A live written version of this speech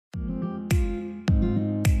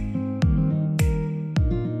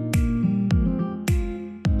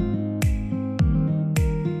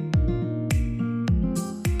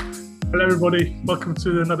everybody. Welcome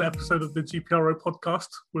to another episode of the GPRO Podcast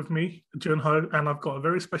with me, Jun Ho, and I've got a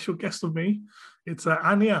very special guest with me. It's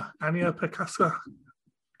Ania Piekarska.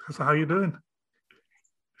 So how are you doing?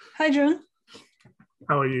 Hi, Jun.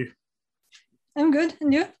 How are you? I'm good.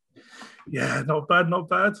 And you? Yeah, not bad, not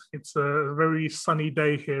bad. It's a very sunny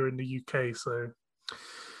day here in the UK, so,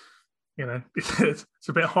 you know, it's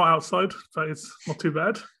a bit hot outside, but it's not too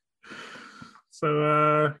bad.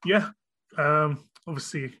 So,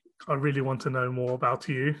 obviously, I really want to know more about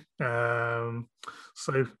you.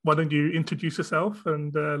 So why don't you introduce yourself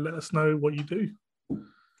and let us know what you do?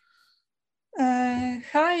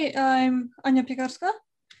 Hi, I'm Ania Piekarska,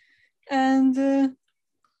 and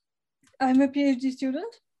I'm a PhD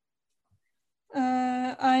student.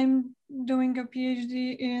 I'm doing a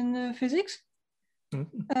PhD in physics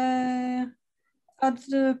at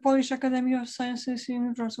the Polish Academy of Sciences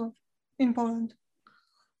in Wrocław, in Poland.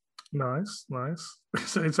 Nice.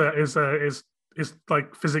 So is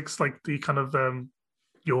like physics like the kind of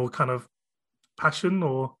your kind of passion,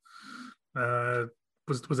 or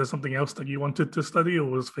was there something else that you wanted to study, or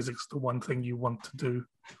was physics the one thing you want to do?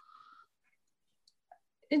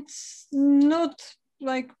 It's not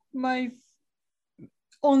like my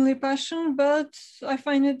only passion, but I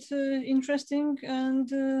find it interesting and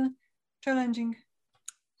challenging.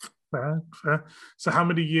 Fair. So how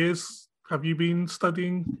many years have you been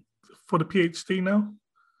studying for the PhD now?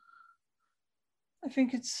 I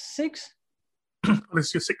think it's 6. This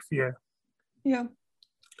is your 6th year. Yeah.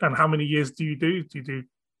 And how many years do you do?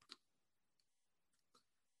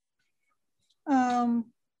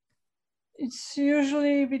 It's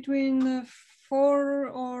usually between 4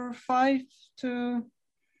 or 5 to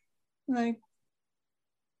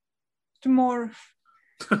more.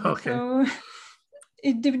 Okay. So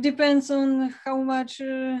it depends on how much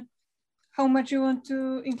you want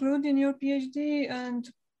to include in your PhD and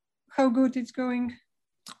how good it's going.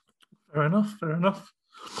 Fair enough.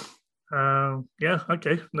 Yeah,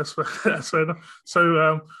 okay, that's fair enough.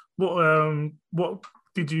 So, what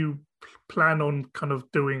did you plan on kind of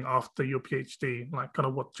doing after your PhD? Like, kind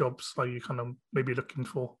of what jobs are you kind of maybe looking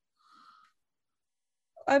for?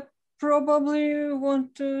 I probably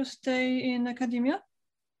want to stay in academia,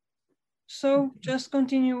 so just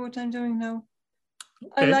continue what I'm doing now.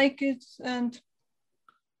 Okay. I like it, and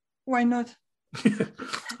why not?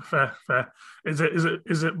 Fair. Is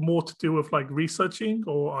it more to do with like researching,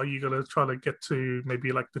 or are you gonna try to get to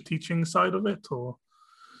maybe like the teaching side of it, or?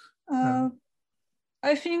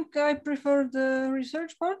 I think I prefer the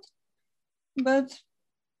research part, but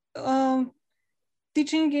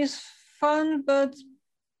teaching is fun, but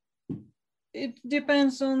it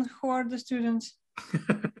depends on who are the students.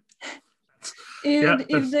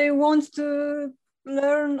 If they want to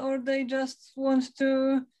learn, or they just want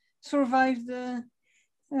to survive their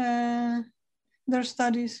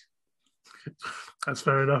studies. That's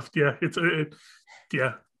fair enough. Yeah,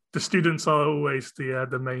 the students are always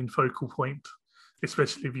the main focal point,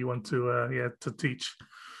 especially if you want to teach.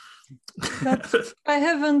 But I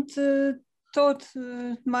haven't taught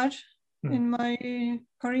much in my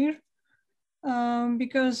career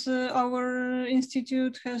because our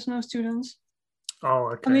institute has no students.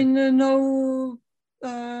 Oh, okay. I mean, no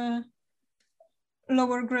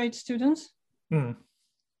lower grade students.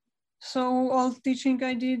 So all teaching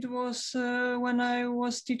I did was when I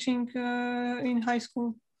was teaching in high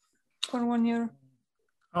school for 1 year.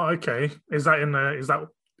 Oh, okay. Is that in a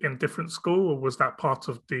different school, or was that part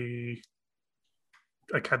of the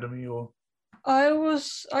academy? Or I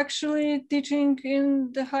was actually teaching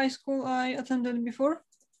in the high school I attended before.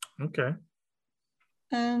 Okay.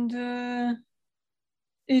 And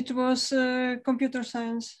it was computer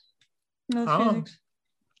science, not physics.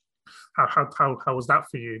 How was that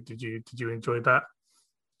for you? Did you enjoy that?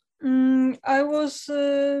 I was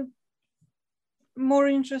more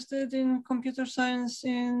interested in computer science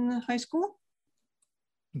in high school.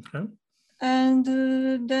 Okay. And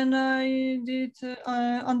then I did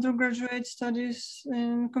undergraduate studies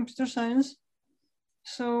in computer science.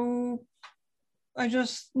 So I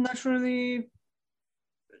just naturally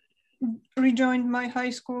rejoined my high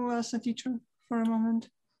school as a teacher for a moment.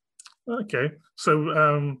 Okay.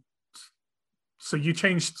 So you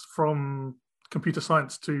changed from computer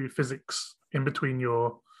science to physics in between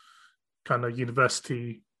your kind of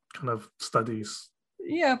university kind of studies?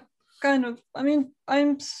 Yeah, kind of. I mean,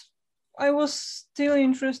 I was still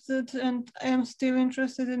interested, and I am still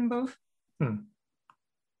interested in both.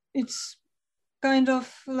 It's kind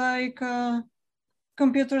of like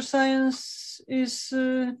computer science is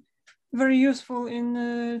very useful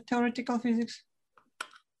in theoretical physics.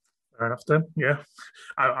 Fair enough then. Yeah,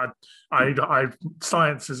 I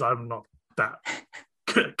sciences I'm not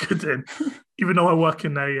that couldn't. Even though I work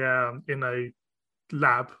in a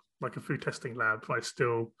lab, like a food testing lab, I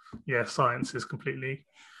still, science is completely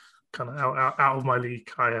kind of out of my league.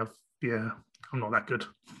 I'm not that good.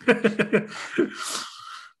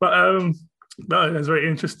 But no, that's very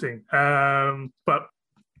interesting. But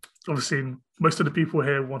obviously, most of the people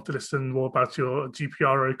here want to listen more about your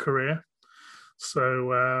GPRO career.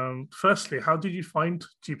 So, firstly, how did you find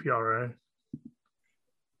GPRO?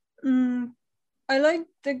 I like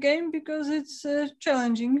the game because it's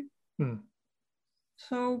challenging.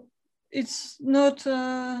 So it's not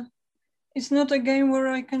a game where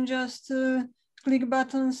I can just click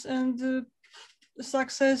buttons and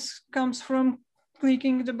success comes from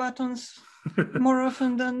clicking the buttons more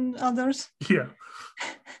often than others. Yeah,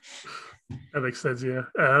 that makes sense. Yeah.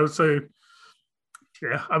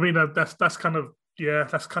 I mean that's kind of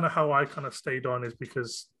how I kind of stayed on, is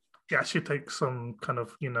because it actually takes some kind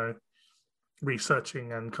of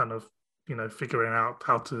researching and kind of figuring out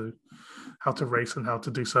how to race and how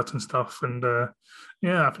to do certain stuff, and I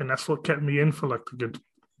think that's what kept me in for like a good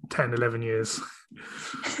 10-11 years.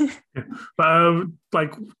 Yeah. But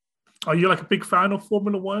like, are you like a big fan of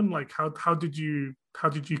Formula One? Like how did you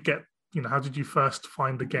get, how did you first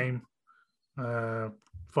find the game, via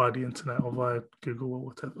the internet or via Google or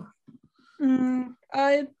whatever?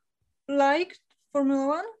 I liked Formula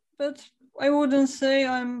One, but I wouldn't say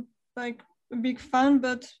I'm like a big fan,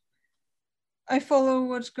 but I follow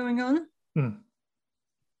what's going on.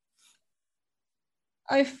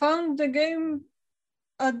 I found the game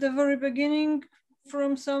at the very beginning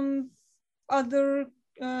from some other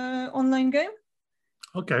online game.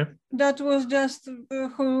 Okay. That was just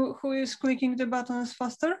who is clicking the buttons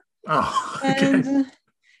faster. Oh, okay.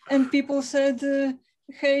 And people said,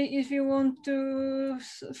 hey, if you want to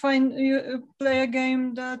play a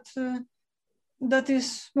game that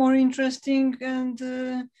is more interesting and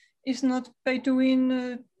is not pay to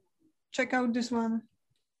win, check out this one.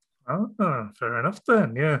 Oh, fair enough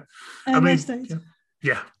then. Yeah. And I stayed.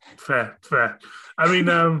 Yeah, fair. I mean,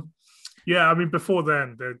 before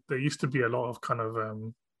then there used to be a lot of kind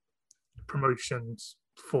of promotions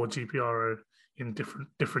for GPRO in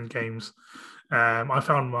different games. I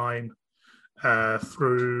found mine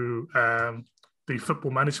through the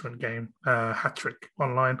football management game, Hat-Trick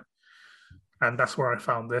Online, and that's where I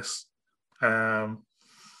found this. Like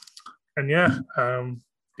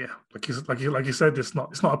you said, it's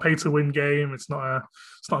not a pay to win game. It's not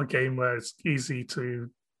a game where it's easy to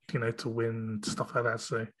to win and stuff like that.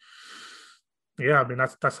 So yeah, I mean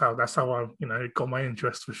that's how I got my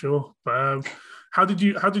interest for sure. But how did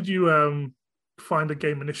you find the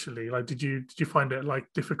game initially? Like, did you find it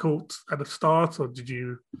like difficult at the start, or did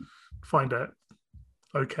you find it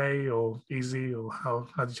okay or easy, or how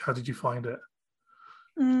did you find it?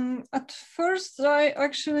 At first, I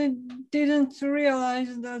actually didn't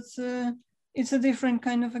realize that it's a different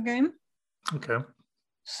kind of a game. Okay.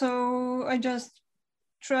 So I just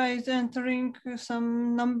tried entering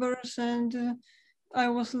some numbers, and I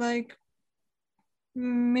was like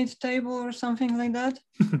mid-table or something like that.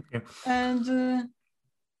 Yeah. And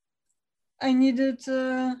I needed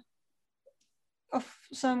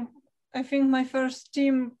I think my first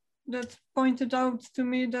team that pointed out to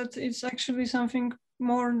me that it's actually something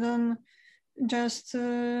more than just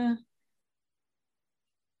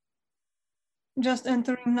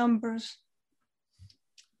entering numbers.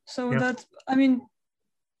 So that, I mean,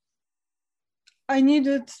 I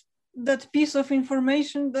needed that piece of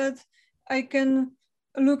information that I can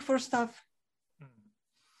look for stuff.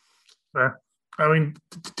 Yeah. I mean,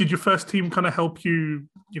 did your first team kind of help you,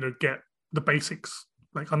 get the basics,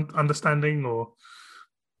 like understanding, or?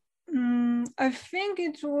 I think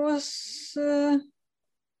it was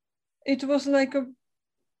like a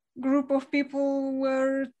group of people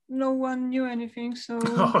where no one knew anything. So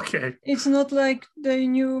okay. It's not like they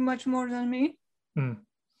knew much more than me,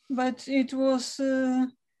 but it was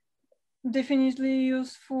definitely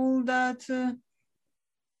useful that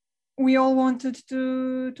we all wanted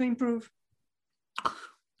to improve.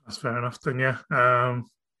 That's fair enough then, yeah.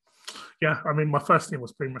 I mean, my first team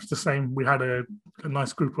was pretty much the same. We had a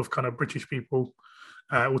nice group of kind of British people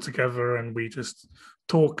all together, and we just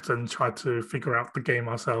talked and tried to figure out the game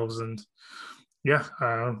ourselves. And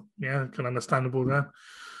kind of understandable there.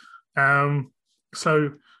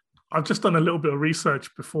 So I've just done a little bit of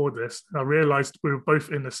research before this. I realized we were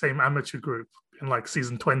both in the same amateur group in like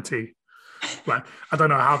season 20. Like, I don't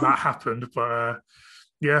know how that happened, but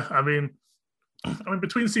I mean,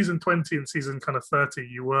 between season 20 and season kind of 30,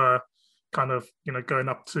 you were kind of, going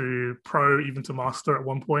up to pro, even to master at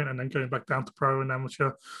one point, and then going back down to pro and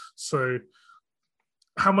amateur. So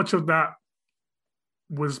how much of that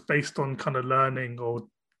was based on kind of learning, or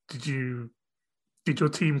did your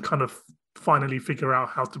team kind of finally figure out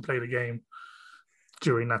how to play the game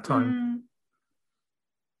during that time?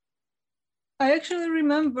 I actually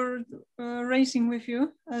remember racing with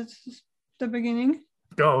you at the beginning.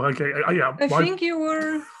 Oh, okay. Yeah. I think you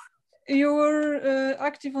were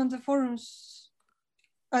active on the forums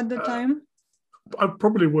at the time. I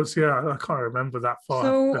probably was. Yeah, I can't remember that far.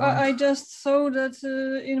 So I just saw that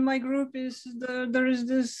in my group there is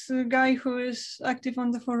this guy who is active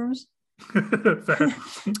on the forums.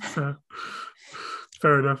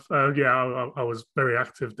 Fair enough. Yeah, I was very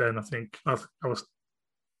active then. I think I was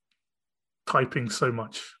typing so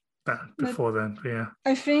much before then. Yeah.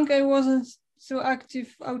 I think I wasn't so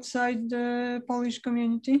active outside the Polish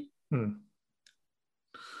community.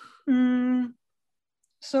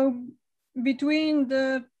 So between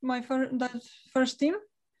that first team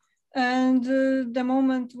and the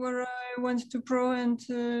moment where I went to pro and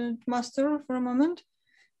master for a moment,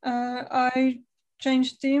 I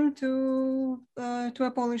changed team to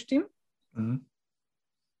a Polish team,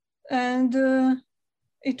 and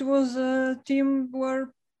it was a team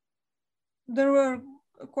where there were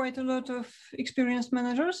quite a lot of experienced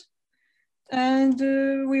managers, and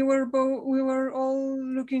we were all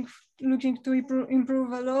looking to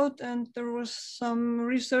improve a lot, and there was some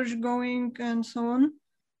research going and so on,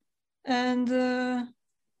 and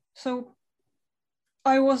so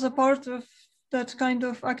I was a part of that kind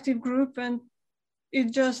of active group, and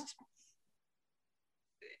it just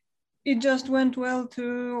went well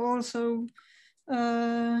to also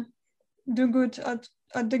do good at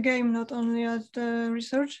the game, not only at the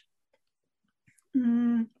research.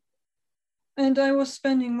 And I was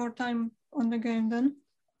spending more time on the game then,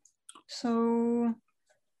 so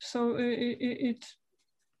it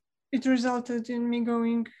resulted in me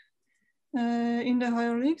going in the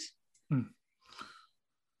higher leagues.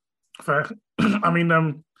 Fair. I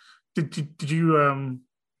mean, did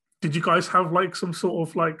you guys have like some sort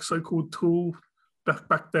of like so-called tool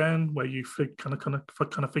back then where you kind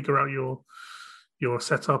of figure out your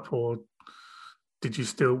setup, or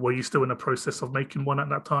were you still in the process of making one at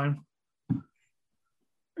that time?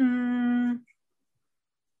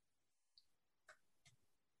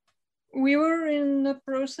 We were in the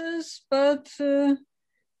process, but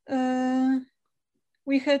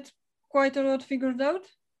we had quite a lot figured out.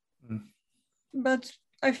 But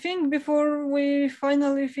I think before we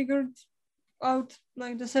finally figured out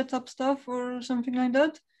like the setup stuff or something like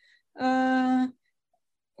that,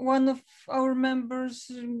 one of our members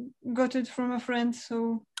got it from a friend,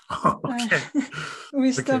 so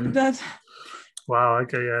we stopped that. Wow.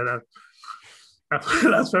 Okay. Yeah.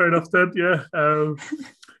 That's fair enough then. Yeah.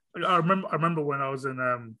 I remember when I was in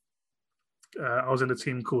a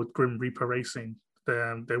team called Grim Reaper Racing.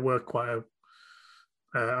 They were quite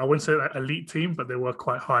I wouldn't say an elite team, but they were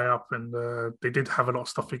quite high up, and they did have a lot of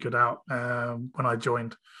stuff figured out when I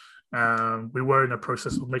joined. We were in the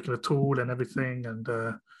process of making a tool and everything, and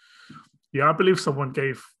yeah, I believe someone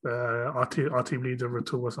gave our team leader a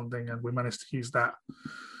tool or something, and we managed to use that.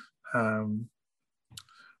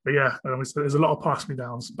 But yeah, there's a lot of pass me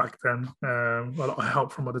downs back then, a lot of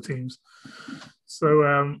help from other teams. So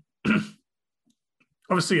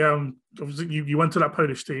obviously, you went to that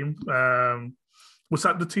Polish team. Was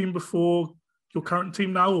that the team before your current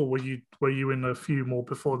team now, or were you in a few more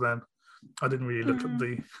before then? I didn't really look at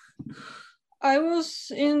the. I was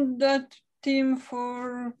in that team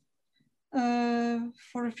for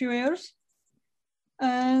a few years,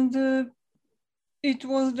 and it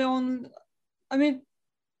was the only. I mean,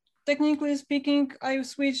 technically speaking, I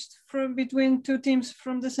switched between two teams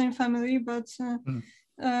from the same family, but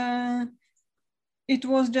it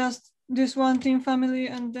was just this one team family,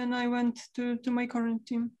 and then I went to my current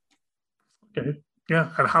team. Okay,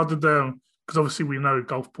 yeah. And how did because obviously we know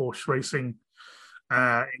Gulf Porsche racing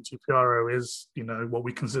in GPRO is, what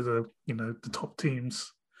we consider, the top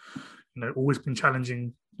teams, always been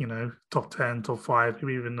challenging, top 10, top 5,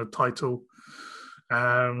 maybe even the title.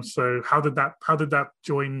 So how did that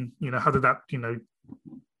join, how did that,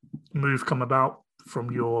 move come about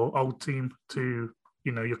from your old team to,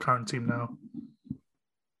 your current team now?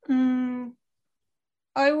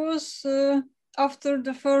 I was after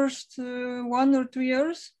the first 1 or 2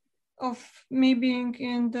 years of me being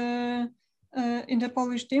in the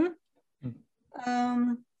Polish team,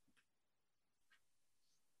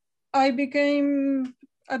 I became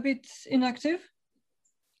a bit inactive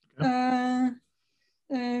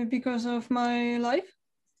because of my life,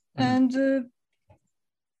 and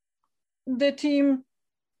the team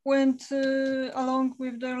went along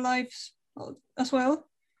with their lives as well.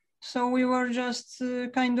 So we were just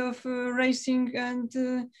kind of racing and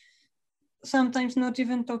sometimes not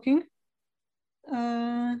even talking.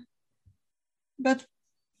 But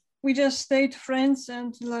we just stayed friends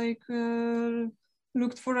and like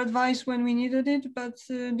looked for advice when we needed it, but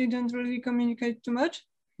didn't really communicate too much.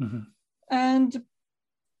 Mm-hmm. And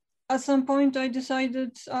at some point I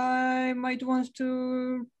decided I might want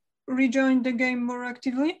to rejoin the game more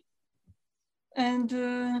actively.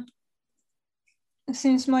 And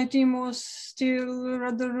since my team was still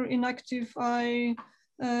rather inactive, I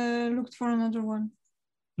looked for another one.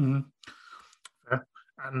 Mm-hmm. Yeah.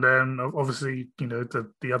 And then obviously,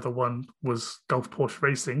 the other one was Gulf Porsche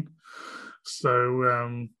Racing.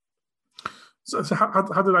 So, so how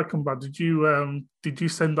did that come about? Did you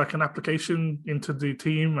send like an application into the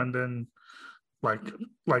team, and then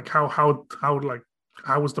like how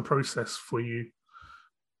was the process for you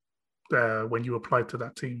when you applied to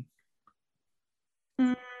that team?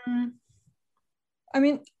 I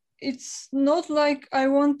mean, it's not like I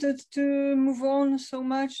wanted to move on so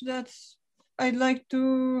much that I'd like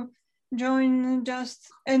to join just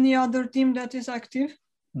any other team that is active,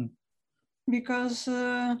 because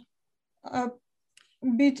a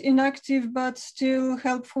bit inactive but still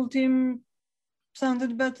helpful team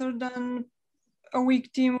sounded better than a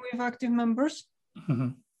weak team with active members. Mm-hmm.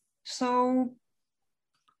 So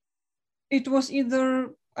it was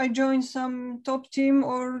either I join some top team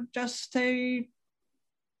or just stay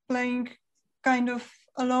playing kind of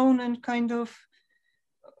alone and kind of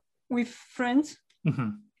with friends. Mm-hmm.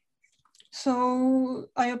 So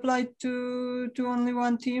I applied to only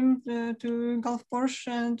one team, to Gulf Porsche,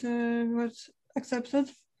 and was accepted.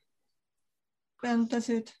 And that's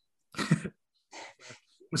it.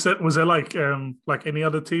 Was there like any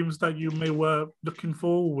other teams that you may were looking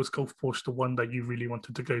for, or was Gulf Porsche the one that you really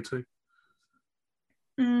wanted to go to?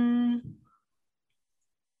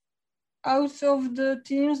 Out of the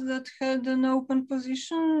teams that had an open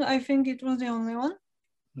position, I think it was the only one.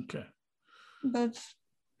 Okay. But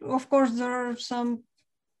of course, there are some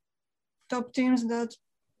top teams that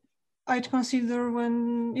I'd consider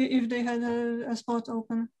if they had a spot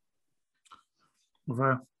open.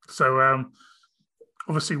 So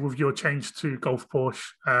obviously with your change to Gulf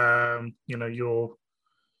Porsche, your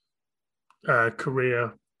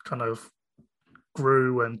career kind of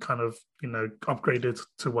grew and kind of upgraded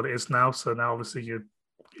to what it is now. So now obviously you're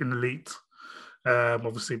in elite,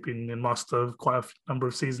 obviously been in master quite a number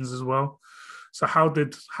of seasons as well. So how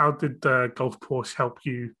did Gulf Porsche help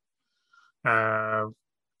you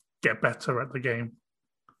get better at the game?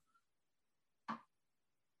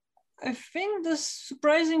 I think the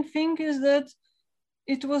surprising thing is that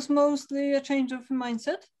it was mostly a change of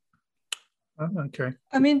mindset. Oh, okay.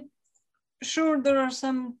 I mean, sure, there are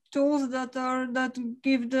some tools that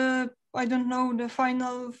give the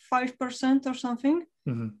final 5% or something,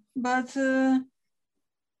 mm-hmm. but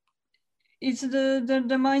it's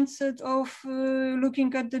the mindset of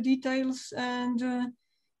looking at the details and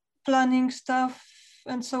planning stuff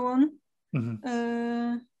and so on.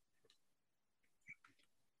 Mm-hmm.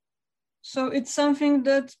 So it's something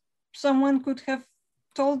that someone could have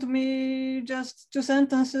told me just 2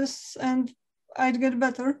 sentences and I'd get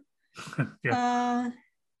better. Yeah.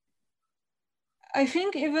 I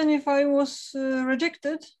think even if I was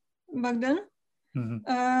rejected back then,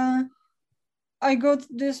 mm-hmm. I got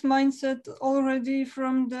this mindset already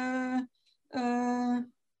from the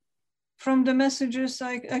messages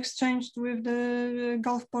I exchanged with the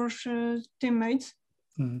Gulf Porsche teammates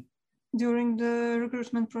mm-hmm. during the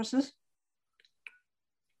recruitment process.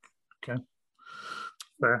 Okay.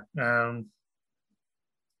 Fair.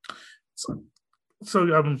 So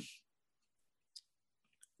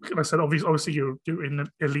like I said, obviously you're in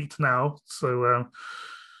elite now. So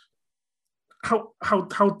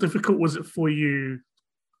how difficult was it for you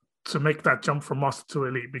to make that jump from master to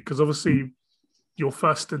elite? Because obviously your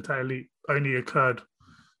first stint at elite only occurred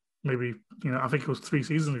maybe I think it was 3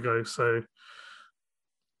 seasons ago. So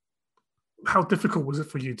how difficult was it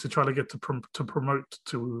for you to try to get to promote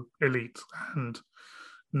to elite and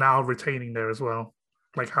now retaining there as well?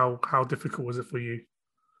 Like how difficult was it for you?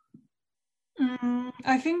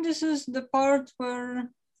 I think this is the part where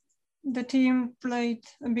the team played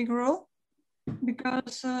a big role,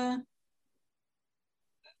 because I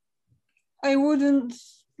wouldn't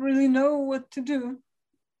really know what to do.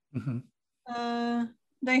 Mm-hmm.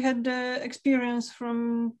 They had the experience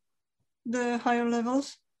from the higher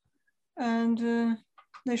levels, and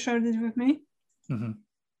they shared it with me. Mm-hmm.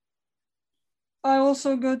 I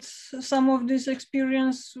also got some of this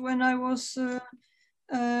experience when I was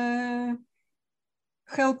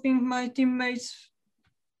helping my teammates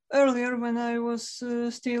earlier when I was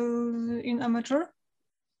still in amateur.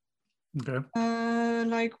 Okay.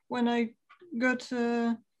 Like when I got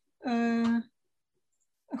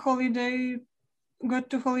holiday, got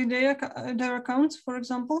to holiday their accounts, for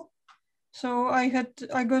example. So I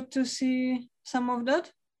got to see some of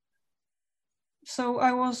that. So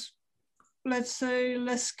I was, let's say,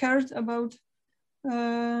 less scared about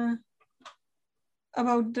the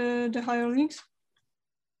higher leagues,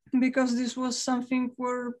 because this was something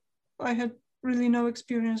where I had really no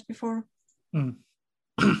experience before. Mm.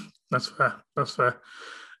 That's fair. That's fair.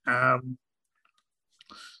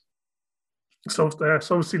 So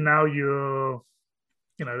obviously now you're,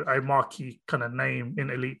 a marquee kind of name in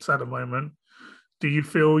elites at the moment. Do you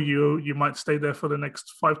feel you might stay there for the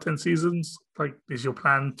next 5-10 seasons? Like, is your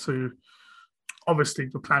plan to, obviously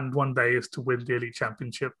the plan one day is to win the elite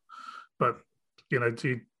championship, but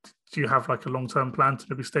do you have like a long-term plan to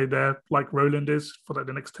maybe stay there like Roland is for like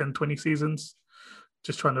the next 10-20 seasons,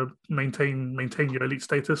 just trying to maintain your elite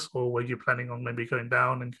status, or were you planning on maybe going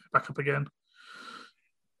down and go back up again?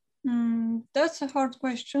 That's a hard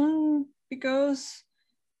question, because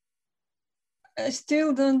I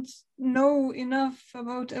still don't know enough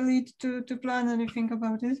about elite to plan anything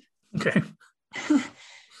about it. Okay.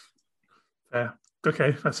 Yeah.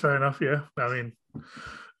 Okay, that's fair enough. Yeah. I mean,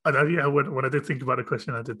 I know. Yeah. When I did think about the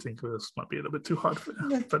question, I did think this might be a little bit too hard for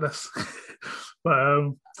you. But that's.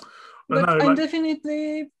 but But no, I'm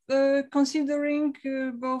definitely considering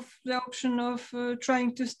both the option of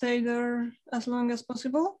trying to stay there as long as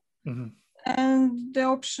possible, and the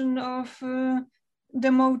option of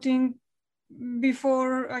demoting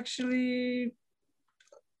before actually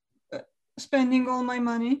spending all my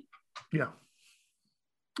money. Yeah.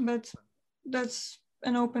 But that's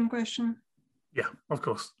an open question. Yeah, of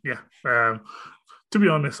course. Yeah. To be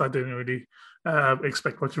honest, I didn't really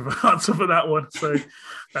expect much of an answer for that one, so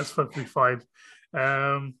that's perfectly fine.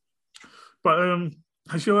 But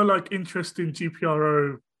has your like interest in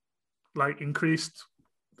GPRO like increased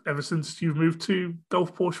ever since you've moved to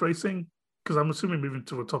Gulf Porsche racing? Because I'm assuming moving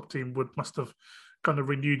to a top team must have kind of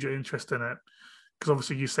renewed your interest in it. Because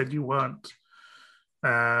obviously you said you weren't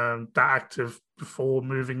that active before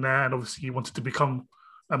moving there, and obviously you wanted to become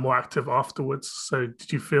more active afterwards. So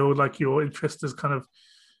did you feel like your interest has kind of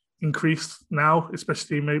increased now,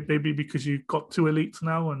 especially maybe because you got to elites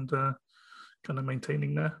now and kind of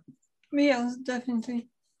maintaining there? Yes, definitely.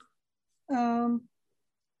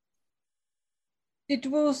 It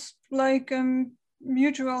was like a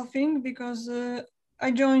mutual thing, because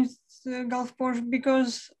I joined Gulf Porsche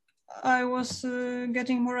because I was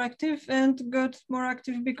getting more active, and got more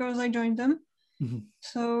active because I joined them.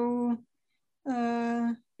 So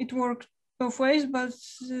it worked both ways, but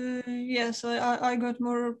yes, I got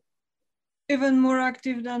even more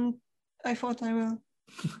active than I thought I will.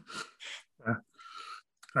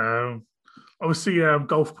 Yeah. Obviously,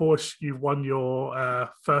 Gulf Porsche, you won your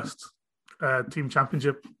first team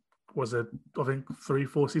championship. Was it, I think,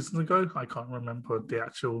 3-4 seasons ago? I can't remember the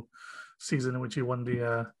actual season in which you won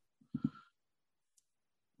the.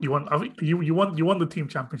 You won. I think you won the team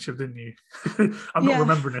championship, didn't you? I'm not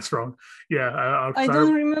remembering this wrong. Yeah, I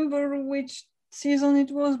don't remember which season it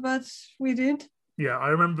was, but we did. Yeah, I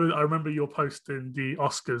remember your post in the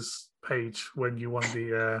Oscars page when you won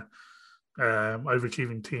the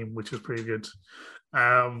overachieving team, which was pretty good.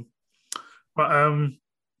 But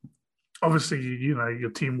obviously,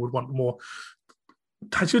 your team would want more.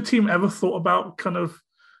 Has your team ever thought about kind of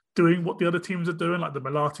doing what the other teams are doing, like the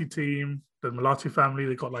Malati team, the Malati family?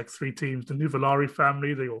 They got like 3 teams. The New Valari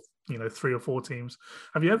family, they got 3 or 4 teams.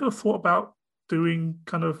 Have you ever thought about doing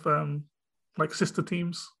kind of like sister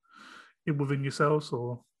teams within yourselves,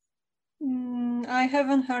 or? I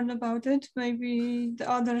haven't heard about it. Maybe the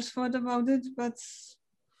others thought about it, but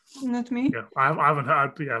not me. Yeah, I haven't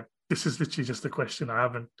heard. Yeah, this is literally just a question. I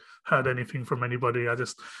haven't heard anything from anybody. I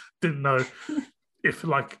just didn't know if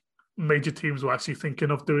like major teams were actually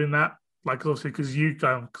thinking of doing that. Like obviously, because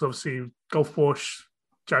obviously Gulf Porsche,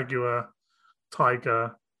 Jaguar,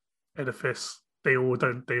 Tiger, Edifice, you all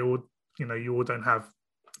don't have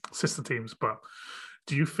sister teams. But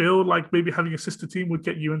do you feel like maybe having a sister team would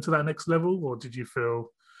get you into that next level, or did you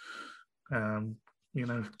feel,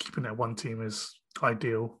 keeping that one team is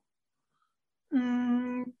ideal?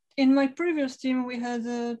 In my previous team, we had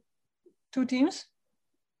 2 teams,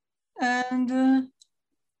 and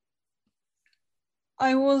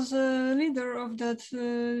I was a leader of that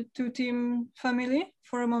 2-team family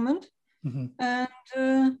for a moment, and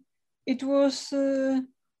it was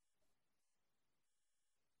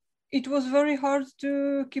very hard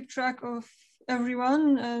to keep track of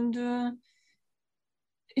everyone, and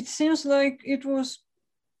it seems like it was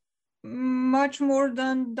much more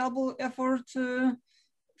than double effort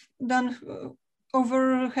than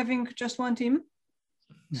over having just one team.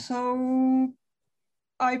 So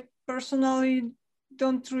I personally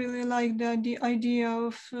don't really like the idea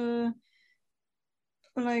of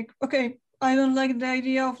okay, I don't like the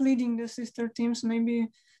idea of leading the sister teams. Maybe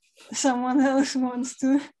someone else wants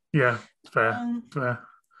to. Yeah, fair, fair.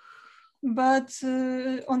 But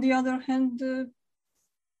on the other hand,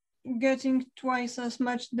 getting twice as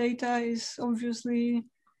much data is obviously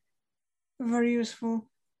very useful.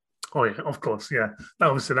 Oh yeah, of course, yeah.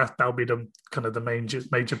 Obviously, that'll be the kind of the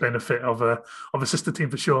major benefit of a sister team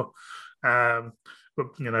for sure. But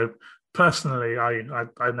personally,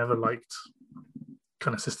 I never liked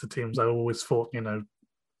kind of sister teams. I always thought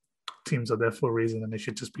teams are there for a reason, and they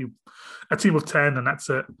should just be a team of 10, and that's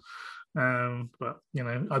it. But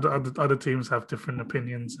other teams have different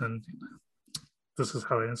opinions, and this is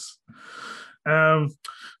how it is. But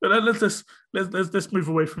let's move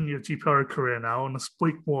away from your GPRO career now and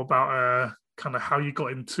speak more about kind of how you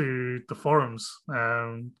got into the forums.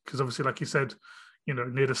 Because obviously, like you said,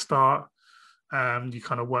 near the start, you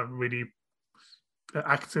kind of weren't really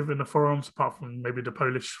active in the forums apart from maybe the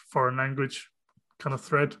Polish foreign language kind of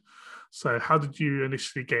thread. So how did you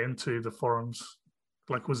initially get into the forums?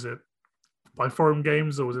 Like, was it by forum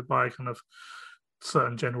games or was it by kind of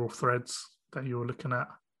certain general threads that you were looking at?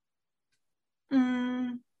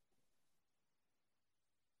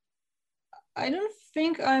 I don't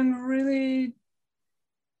think I'm really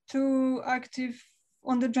too active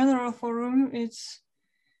on the general forum. It's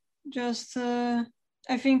just, I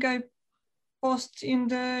think I post in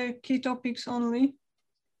the key topics only.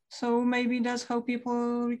 So maybe that's how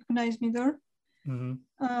people recognize me there.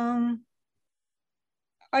 Mm-hmm.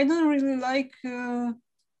 I don't really like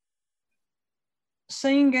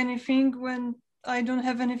saying anything when I don't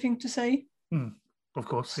have anything to say. Of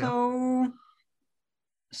course,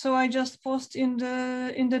 So I just post in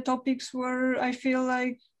the topics where I feel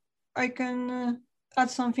like I can add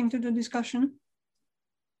something to the discussion.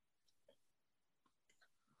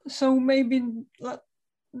 So maybe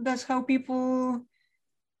that's how people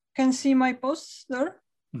can see my posts there.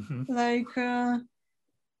 Mm-hmm. Like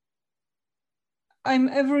I'm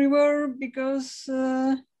everywhere because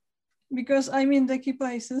I'm in the key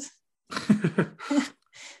places.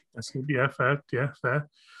 That's good. Yeah, fair. Yeah, fair.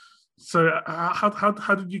 So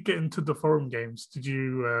how did you get into the forum games? Did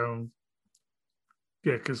you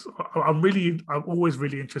because I'm always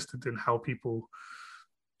really interested in how people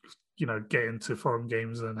get into forum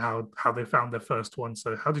games and how they found their first one.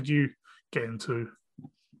 So how did you get into?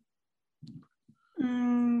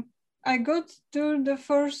 I got to the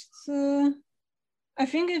first I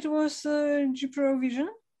think it was GPRO Vision,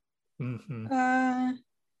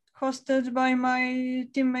 hosted by my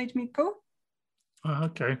teammate Mikko. Oh,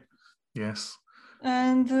 okay. Yes.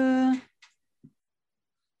 And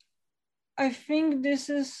I think this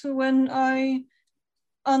is when I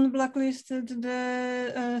unblacklisted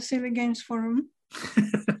the Silly Games forum.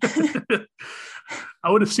 I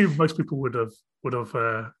would assume most people would have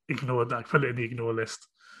ignored that, put it in the ignore list.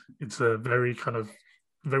 It's a very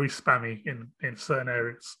very spammy in certain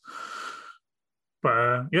areas.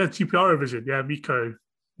 But yeah, GPRO Vision. Yeah, Mikko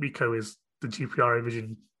is the GPRO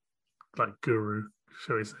Vision guru.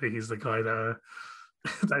 Shall we say? He's the guy that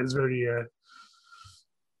that is very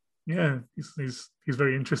he's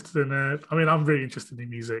very interested in I mean, I'm very interested in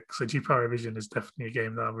music, so GPRO Vision is definitely a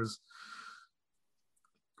game that I was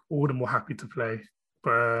all the more happy to play.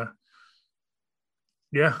 But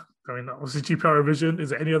yeah, I mean, obviously GPRO Vision. Is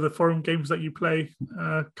there any other forum games that you play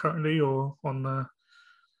currently or on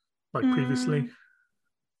previously?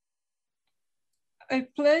 I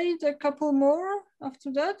played a couple more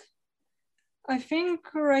after that. I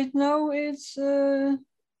think right now it's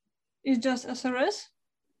just SRS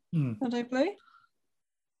that I play.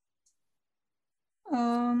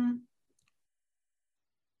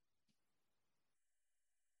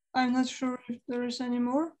 I'm not sure if there is any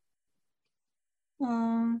more.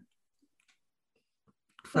 I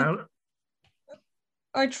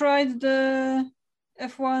tried the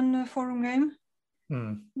F1 forum game,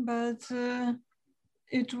 but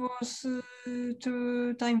it was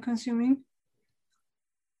too time consuming.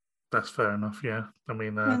 That's fair enough. Yeah, I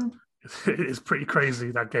mean, it's pretty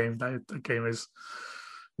crazy, that game. That game is.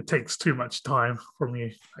 It takes too much time from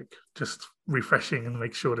you, just refreshing and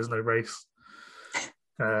make sure there's no race.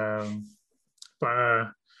 But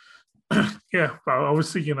yeah, but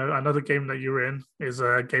obviously, another game that you're in is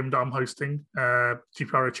a game that I'm hosting,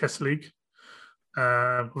 GPRO Chess League.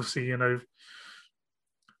 Obviously,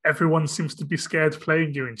 everyone seems to be scared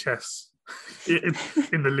playing you in chess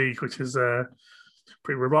in the league, which is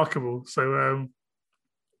pretty remarkable. So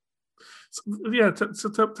yeah,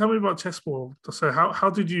 tell me about chess more. So how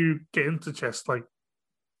did you get into chess? Like,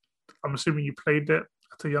 I'm assuming you played it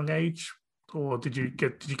at a young age, or did you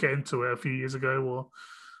get into it a few years ago, or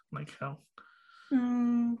like how?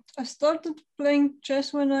 I started playing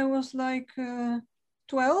chess when I was like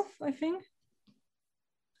 12, I think.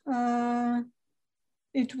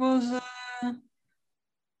 It was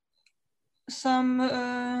some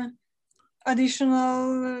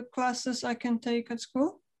additional classes I can take at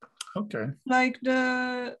school. Okay. Like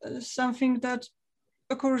something that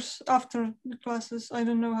occurs after the classes. I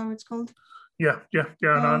don't know how it's called. Yeah.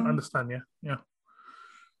 I understand. Yeah.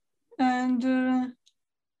 And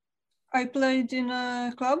I played in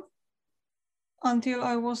a club until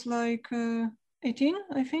I was like 18,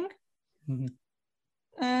 I think. Mm-hmm.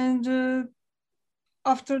 And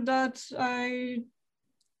after that,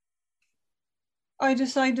 I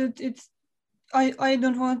decided I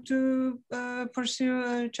don't want to pursue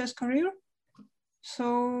a chess career,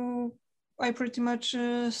 so I pretty much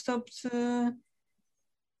stopped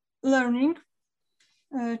learning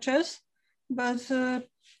chess, but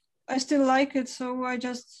I still like it, so I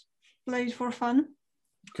just play it for fun.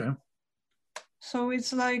 Okay. So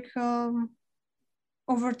it's like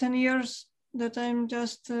over 10 years that I'm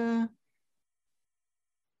just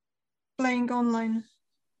playing online.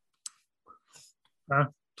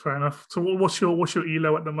 Fair enough. So what's your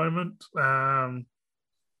elo at the moment?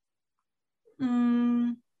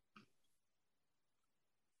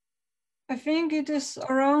 I think it is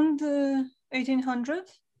around 1800,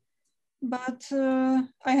 but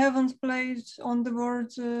I haven't played on the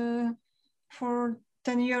board for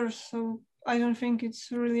 10 years, so I don't think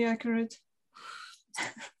it's really accurate.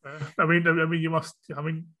 I mean,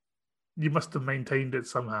 you must have maintained it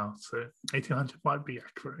somehow. So 1800 might be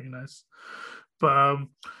accurate, But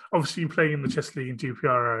obviously, you're playing in the chess league in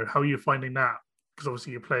GPRO. How are you finding that? Because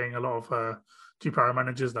obviously, you're playing a lot of GPRO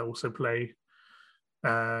managers that also play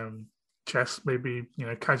chess. Maybe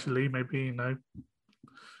casually, maybe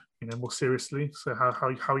more seriously. So how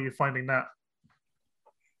are you finding that?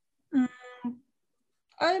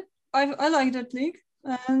 I like that league,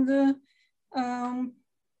 and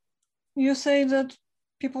you say that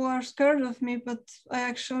people are scared of me, but I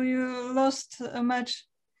actually lost a match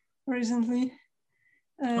recently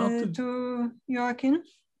to Joaquin.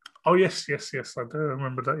 Oh yes, I do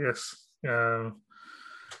remember that. Yes,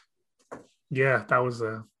 yeah, that was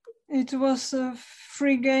It was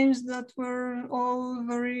 3 games that were all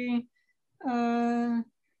very,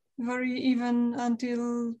 very even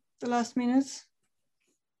until the last minutes.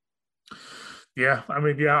 Yeah, I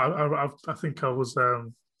mean, yeah, I think I was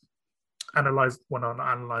analyzing,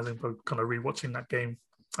 but kind of rewatching that game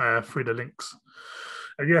through the links.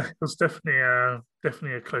 Yeah, it was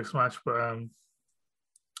definitely a close match, but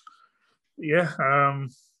yeah,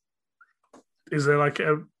 is there like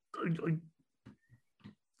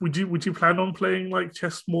would you plan on playing like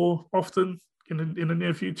chess more often in the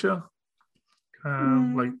near future?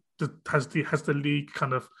 Like, has the league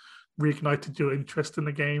kind of reignited your interest in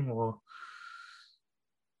the game, or?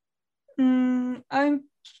 I'm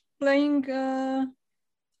playing a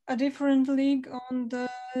different league on the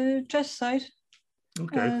chess side.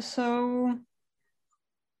 Okay. So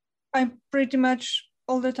I'm pretty much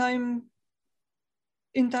all the time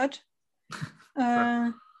in touch.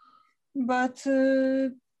 But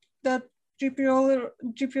that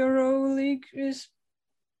GPRO league is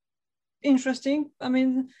interesting. I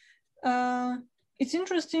mean, it's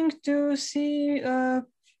interesting to see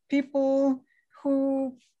people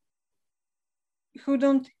who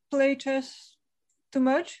don't play chess too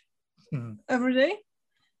much every day,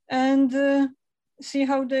 and see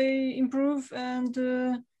how they improve,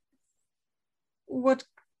 and what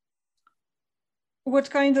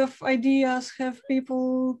kind of ideas have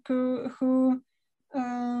people who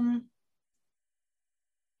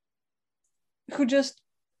just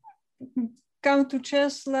come to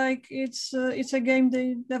chess like it's a game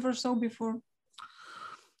they never saw before.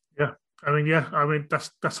 Yeah, I mean,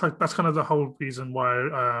 that's kind of the whole reason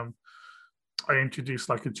why I introduced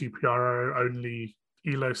like a GPRO only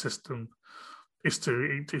elo system, is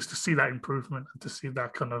to see that improvement and to see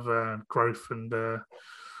that kind of growth and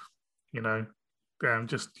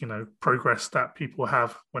just progress that people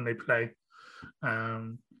have when they play.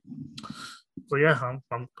 So yeah,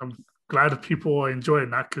 I'm glad that people are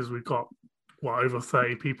enjoying that, because we've got over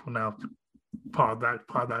 30 people now part of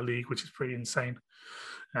that league, which is pretty insane.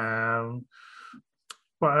 But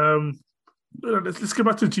let's go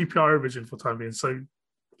back to GPR origin for the time being. So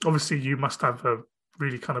obviously you must have a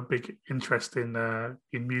really kind of big interest in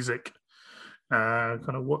music. Kind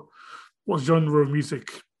of what genre of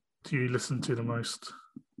music do you listen to the most?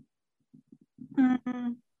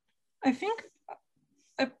 I think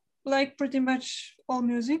I like pretty much all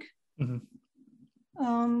music.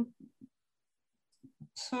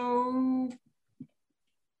 So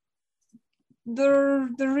there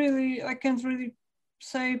really, I can't really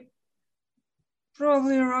say.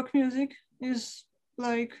 Probably rock music is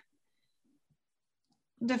like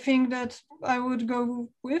the thing that I would go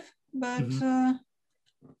with, but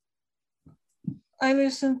I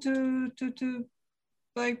listen to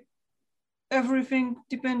like everything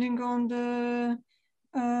depending on the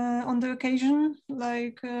occasion.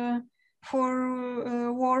 Like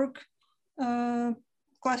for work,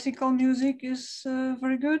 classical music is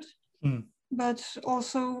very good, but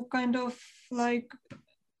also kind of like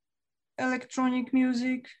electronic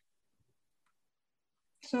music.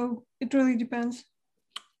 So it really depends.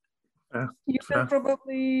 You can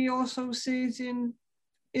probably also see it in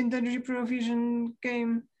the GPRO Vision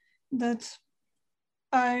game that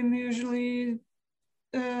I'm usually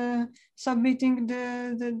submitting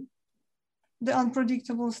the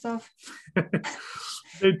unpredictable stuff. But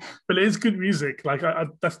it is good music. Like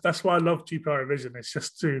that's why I love GPRO Vision. It's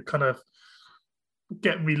just to kind of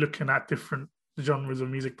get me looking at different genres of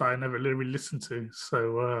music that I never really listened to.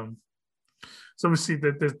 So obviously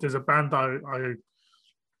there's a band I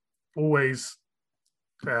always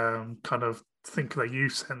kind of think that you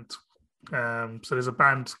sent. So there's a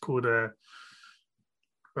band called I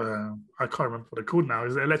can't remember what they're called now.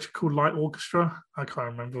 Is it Electrical Light Orchestra? I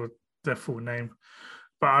can't remember their full name,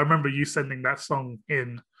 but I remember you sending that song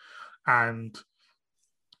in, and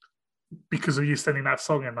because of you sending that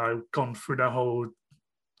song in, I've gone through the whole,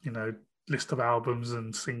 list of albums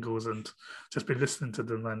and singles and just been listening to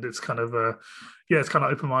them, and it's kind of it's kind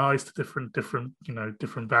of opened my eyes to different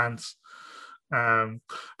bands.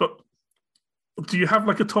 But do you have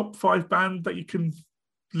like a top 5 band that you can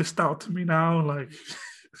list out to me now? Like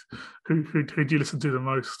who do you listen to the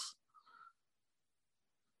most?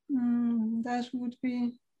 That would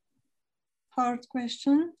be hard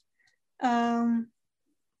question.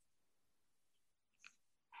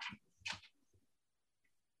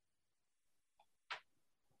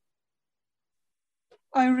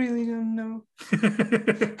 I really don't know.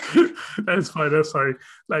 That's fine. That's fine.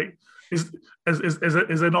 Like, is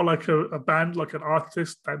there not like a band, like an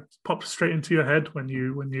artist that pops straight into your head when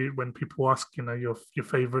people ask, your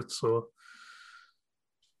favorites? Or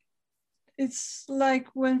it's like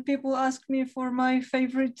when people ask me for my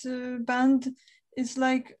favorite band, it's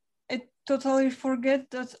like I totally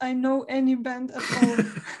forget that I know any band at all.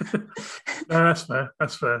 No, that's fair.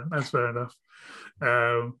 That's fair enough.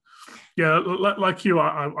 Yeah, like you,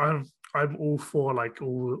 I'm all for like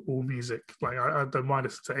all music. Like I don't mind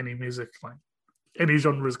listening to any music. Like any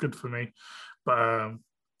genre is good for me. But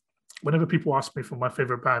whenever people ask me for my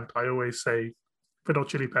favorite band, I always say Red Hot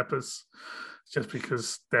Chili Peppers, just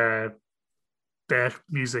because their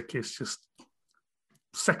music is just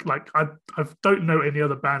second. Like I don't know any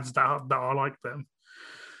other bands that are like them.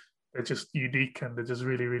 They're just unique and they're just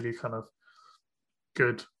really, really kind of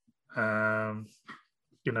good.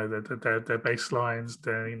 Their bass lines,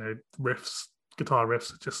 their riffs, guitar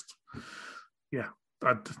riffs are just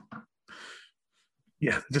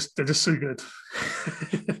they're just so good.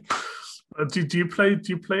 Do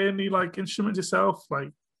you play any like instruments yourself?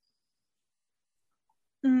 Like,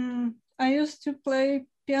 I used to play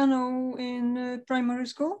piano in primary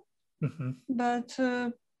school, but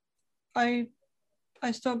I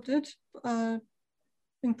stopped it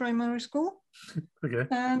in primary school. Okay.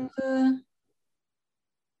 And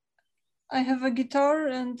I have a guitar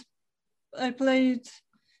and I play it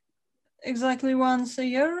exactly once a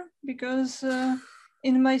year because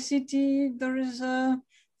in my city there is a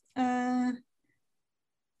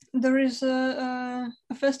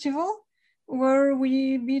festival where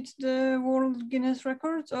we beat the World Guinness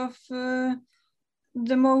record of the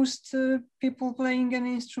most people playing an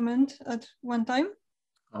instrument at one time.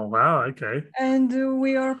 Oh wow! Okay. And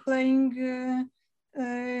we are playing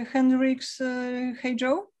Hendrix Hey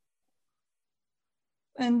Joe,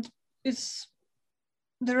 and it's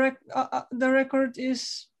the record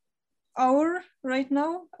is our right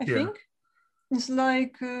now. I think it's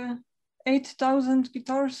like 8,000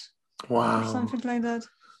 guitars. Wow. Or something like that.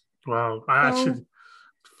 Wow!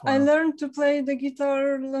 I learned to play the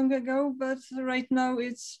guitar long ago, but right now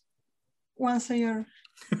it's once a year.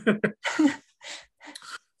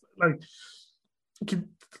 Like,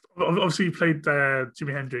 obviously you played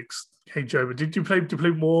Jimi Hendrix, Hey Joe, but did you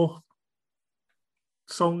play more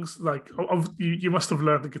songs? Like, you must have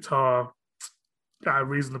learned the guitar at a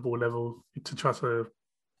reasonable level to try to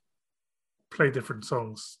play different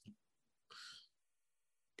songs.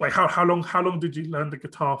 like how long did you learn the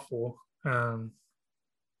guitar for?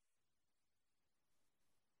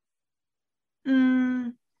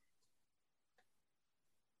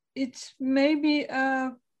 It's maybe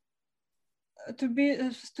to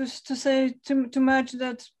say too much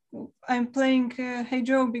that I'm playing Hey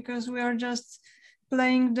Joe, because we are just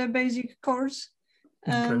playing the basic chords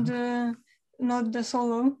and not the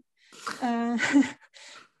solo.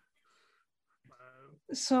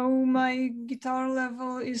 So my guitar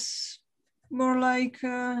level is more like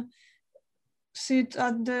sit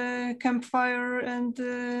at the campfire and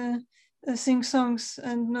sing songs,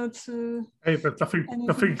 and not. Hey, but nothing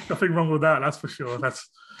wrong with that. That's for sure. That's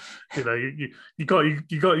you got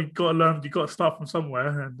to learn. You got to start from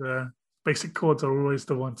somewhere, and basic chords are always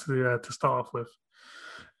the one to start off with.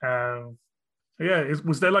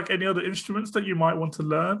 Was there like any other instruments that you might want to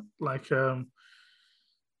learn? Like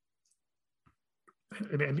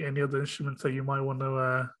any other instruments that you might want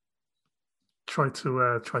to try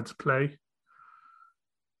to play?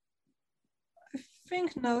 I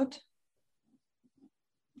think not.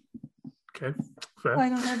 Okay, fair. I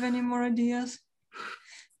don't have any more ideas.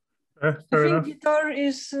 Fair I think enough. guitar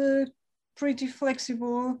is pretty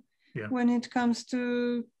flexible when it comes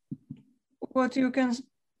to what you can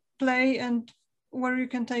play and where you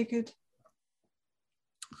can take it.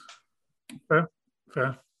 Fair.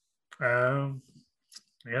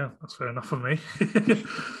 That's fair enough for me.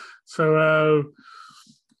 So,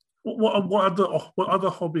 what other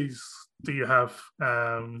hobbies do you have?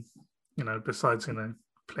 Besides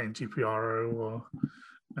playing GPRO, or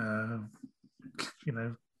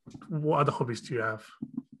what other hobbies do you have?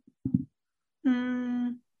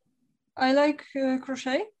 I like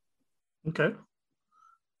crochet. Okay.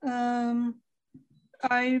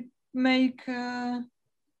 I make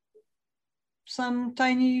some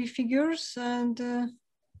tiny figures, and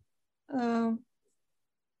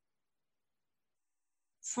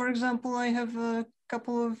for example, I have a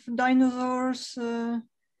couple of dinosaurs, a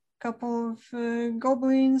couple of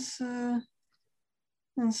goblins,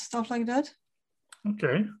 and stuff like that.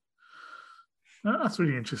 Okay. That's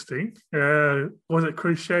really interesting. Was it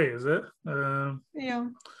crochet? Is it? Yeah.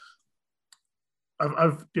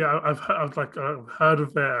 I've heard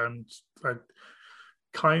of it, and I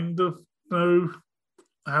kind of know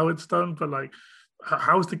how it's done, but like,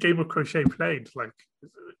 how's the game of crochet played? Like,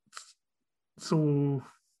 it's all,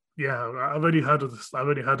 I've only heard of this. I've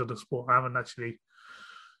only heard of the sport. I haven't actually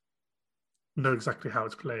know exactly how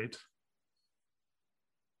it's played.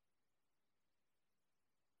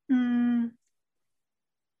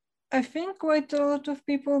 I think quite a lot of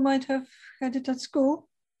people might have had it at school,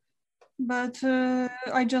 but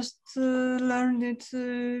I just learned it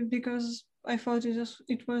because I thought it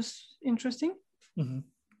was interesting. Mm-hmm.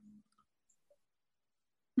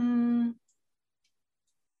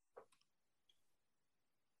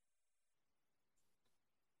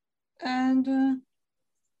 And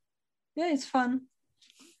it's fun.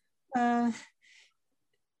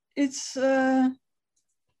 It's the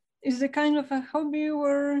kind of a hobby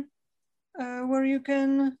where you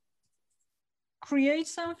can create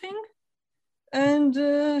something and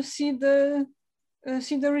see the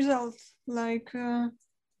result. Like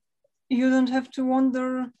you don't have to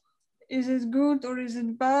wonder, is it good or is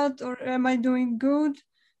it bad, or am I doing good?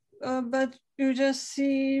 But you just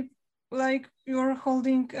see, like, you're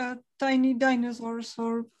holding a tiny dinosaur,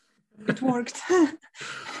 so it worked.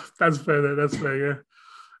 That's fair. That's fair. Yeah.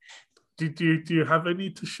 Do you have any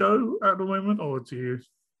to show at the moment, or do you?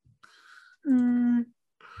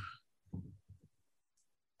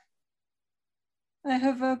 I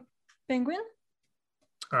have a penguin.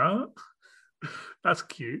 Ah, that's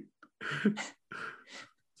cute.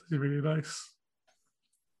 That's really nice.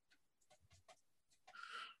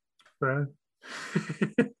 Fair.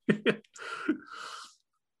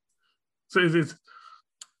 So is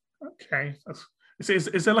okay?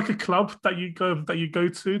 Is there like a club that you go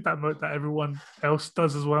to that everyone else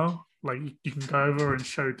does as well? Like you can go over and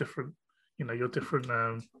show different, your different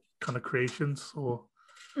kind of creations, or?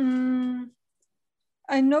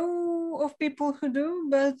 I know of people who do,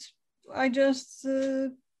 but I just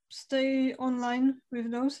stay online with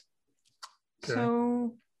those. Okay.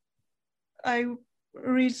 So I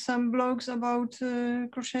read some blogs about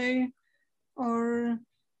crochet, or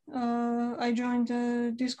I joined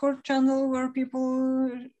a Discord channel where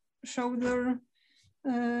people show their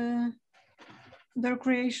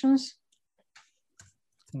creations.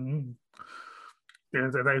 Yeah,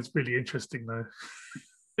 that is really interesting, though.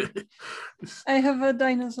 I have a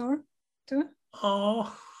dinosaur too.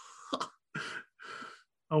 Oh,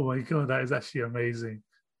 oh my God, that is actually amazing.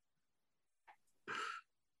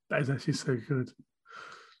 That is actually so good.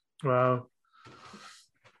 Wow.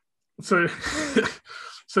 So,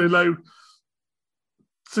 so like,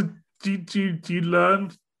 so do you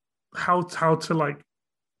learn how to like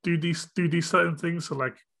do these certain things, or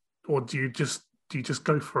like, or do you just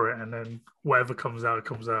go for it and then whatever comes out, it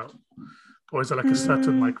comes out, or is there like a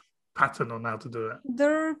certain like pattern on how to do it?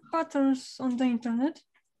 There are patterns on the internet.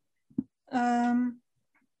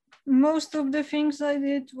 Most of the things I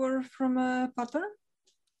did were from a pattern.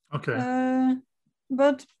 Okay.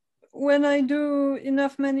 But when I do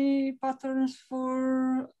many patterns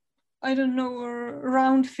for, I don't know, or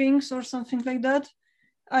round things or something like that,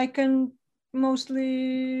 I can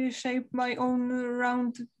mostly shape my own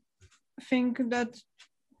round thing that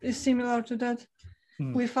is similar to that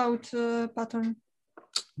without a pattern.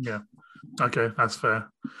 Yeah. Okay, that's fair.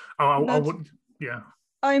 I would. Yeah.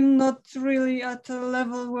 I'm not really at a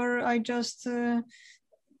level where I just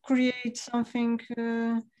create something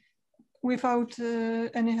without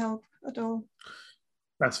any help at all.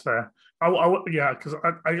 That's fair. Yeah, because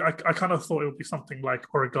I kind of thought it would be something like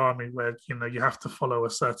origami, where you have to follow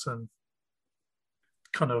a certain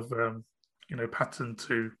kind of pattern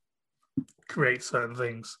to create certain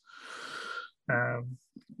things. But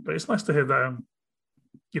it's nice to hear that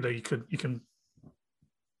you can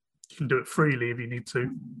do it freely if you need to.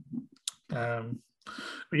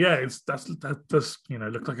 But yeah, that does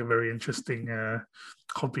look like a very interesting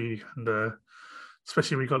hobby, and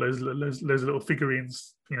especially we got those little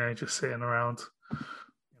figurines just sitting around.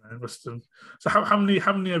 So how many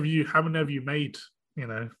have you made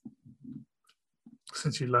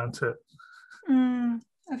since you learned it?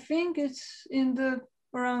 I think it's in the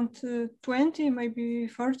around 20, maybe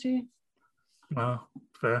 30. Wow,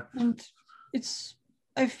 fair. And it's,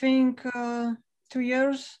 I think, 2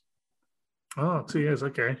 years. Oh, 2 years.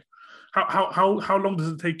 Okay. How long does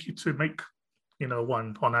it take you to make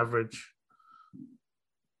one on average?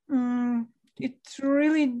 It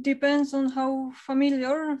really depends on how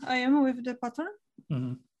familiar I am with the pattern.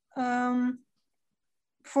 Mm-hmm.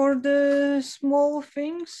 For the small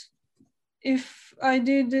things, if I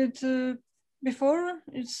did it before,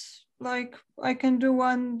 it's like I can do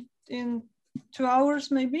one in 2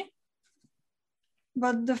 hours maybe.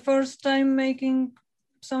 But the first time making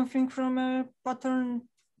something from a pattern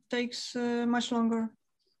takes much longer.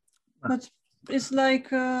 But it's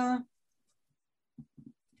like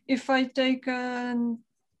if I take a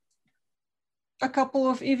couple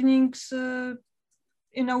of evenings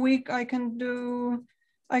in a week, I can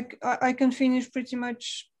finish pretty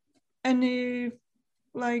much any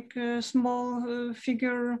like small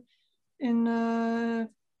figure in a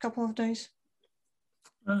couple of days.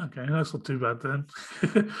 Okay, that's not too bad then.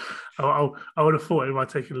 I would have thought it might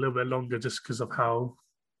take a little bit longer just because of how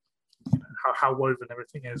woven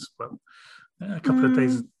everything is, but a couple of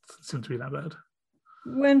days doesn't seem to be that bad.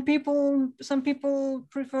 When some people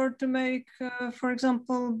prefer to make, for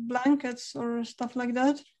example, blankets or stuff like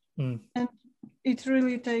that, and it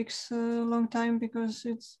really takes a long time because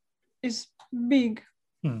it's big.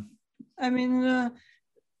 I mean,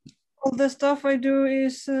 all the stuff I do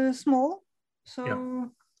is small,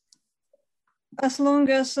 so as long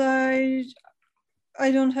as I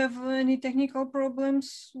don't have any technical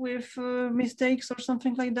problems with mistakes or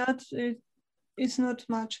something like that, it's not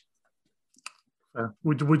much.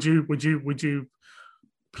 Would you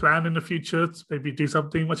plan in the future to maybe do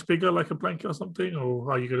something much bigger, like a blanket or something,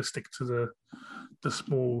 or are you going to stick to the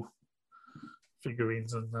small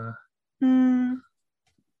figurines and?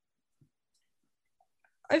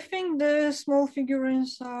 I think the small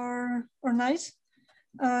figurines are nice.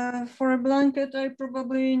 For a blanket, I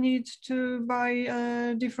probably need to buy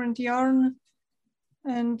a different yarn,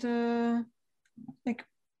 and like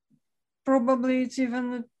probably it's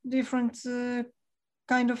even a different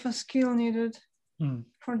kind of a skill needed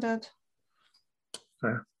for that.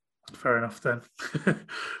 Fair enough then.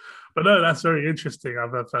 But no, that's very interesting.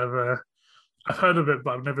 I've heard of it,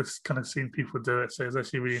 but I've never kind of seen people do it. So it's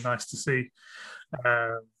actually really nice to see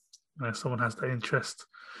someone has that interest.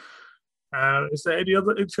 Is there any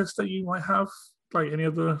other interest that you might have? Like any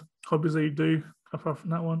other hobbies that you do apart from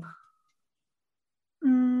that one?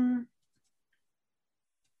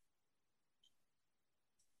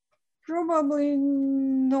 Probably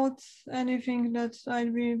not anything that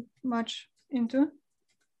I'd be much into.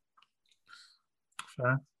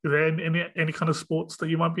 Fair. Is there any kind of sports that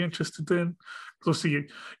you might be interested in? Because obviously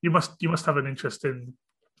you must have an interest in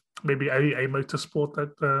maybe a motorsport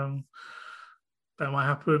that might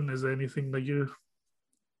happen. Is there anything that you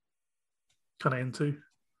kind of into?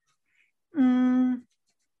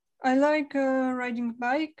 I like riding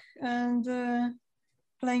bike and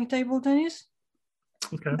playing table tennis.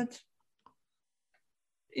 Okay. But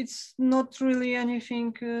it's not really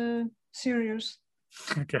anything serious.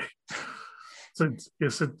 Okay. So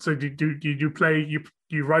do you play,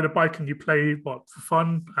 you ride a bike and you play what for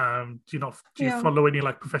fun? Do you follow any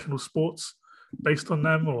like professional sports based on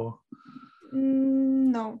them or?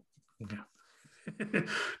 No. Yeah.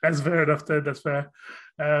 That's fair enough then, that's fair.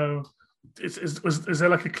 Is there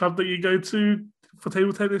like a club that you go to for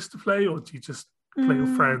table tennis to play, or do you just play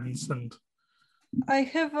with friends? And I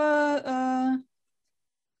have a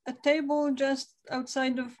table just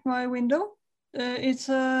outside of my window. It's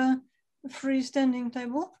a freestanding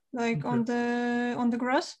table, like on the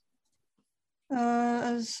grass,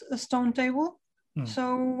 as a stone table.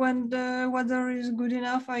 So when the weather is good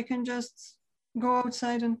enough, I can just go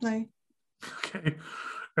outside and play. Okay.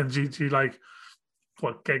 And do you like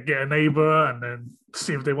what get a neighbor and then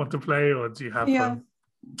see if they want to play, or do you have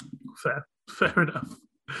fair enough.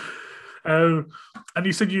 And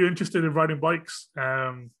you said you're interested in riding bikes.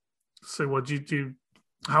 So what do you do?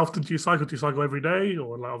 How often do you cycle? Do you cycle every day,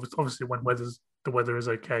 or like obviously when the weather is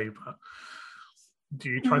okay? But do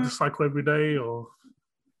you try to cycle every day, or?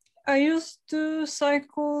 I used to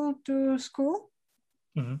cycle to school,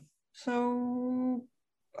 so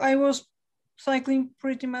I was cycling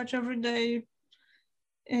pretty much every day.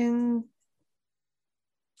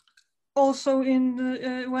 Also in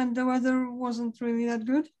the when the weather wasn't really that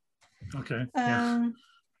good. Okay.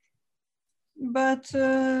 But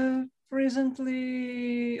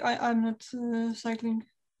recently I'm not cycling.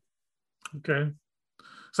 Okay.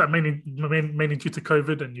 Is that mainly due to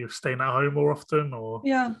COVID and you're staying at home more often, or?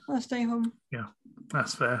 Yeah, I stay home. Yeah,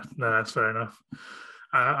 that's fair. No, that's fair enough.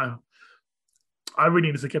 I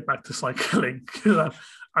really need to get back to cycling.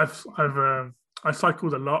 I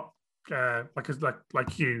cycled a lot,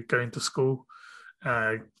 like you going to school,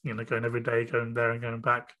 going every day, going there and going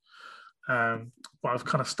back. But I've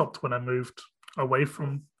kind of stopped when I moved away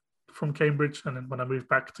from Cambridge, and then when I moved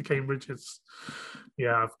back to Cambridge,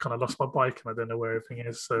 I've kind of lost my bike and I don't know where everything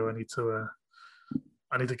is. So I need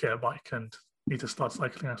to get a bike and need to start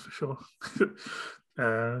cycling, that's for sure.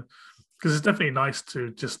 Because it's definitely nice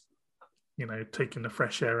to just take in the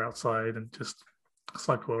fresh air outside and just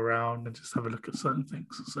cycle around and just have a look at certain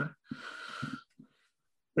things. So,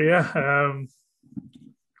 but yeah.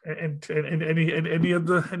 And any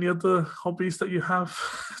other hobbies that you have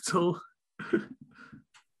at all?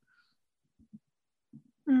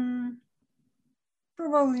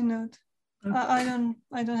 Probably not. I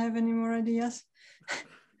don't have any more ideas.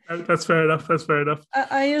 That's fair enough.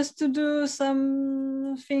 I used to do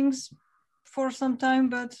some things for some time,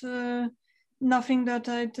 but nothing that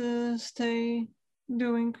I'd stay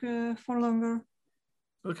doing for longer.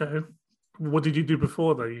 Okay. What did you do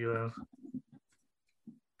before that you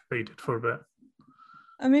did for a bit?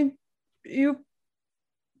 I mean, you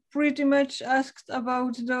pretty much asked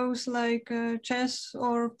about those like chess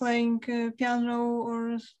or playing piano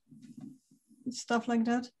or stuff like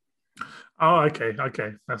that. Oh, okay.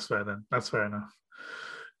 That's fair then. That's fair enough.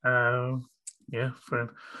 Yeah,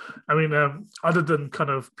 fair. I mean, other than kind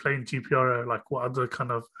of playing GPRO, like what other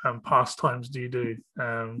kind of pastimes do you do?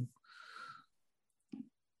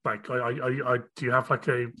 Like, do you have like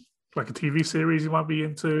a TV series you might be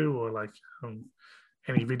into, or like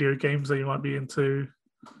any video games that you might be into?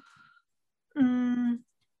 I'm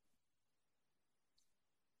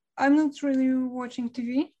not really watching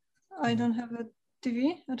TV. I don't have a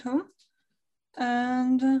TV at home,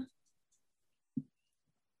 and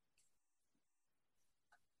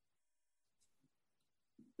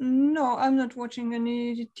no, I'm not watching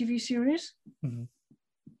any TV series.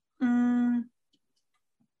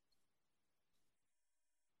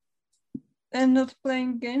 And not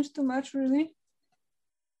playing games too much, really.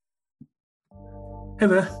 Hey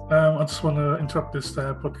there, I just want to interrupt this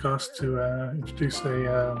podcast to introduce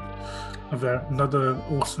another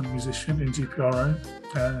awesome musician in GPRO.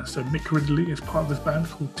 So Mick Ridley is part of this band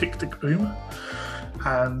called Tick Tick Boom,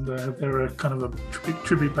 and they're a kind of a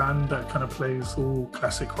tribute band that kind of plays all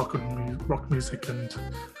classic rock music, and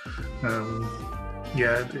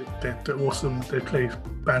they're awesome. They play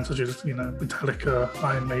bands such as Metallica,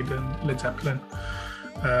 Iron Maiden, Led Zeppelin.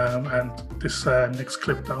 And this next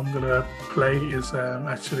clip that I'm gonna play is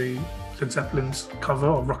actually Led Zeppelin's cover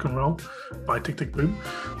of Rock and Roll by Tick Tick Boom.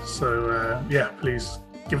 So please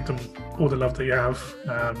give them all the love that you have.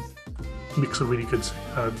 Mick's a really good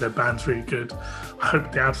singer. Their band's really good. I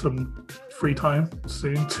hope they have some free time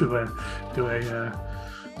soon to do a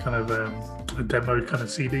kind of a demo kind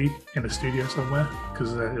of CD in a studio somewhere,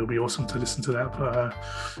 because it'll be awesome to listen to that. But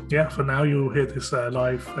for now you'll hear this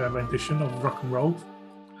live rendition of Rock and Roll.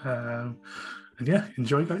 And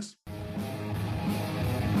enjoy, guys.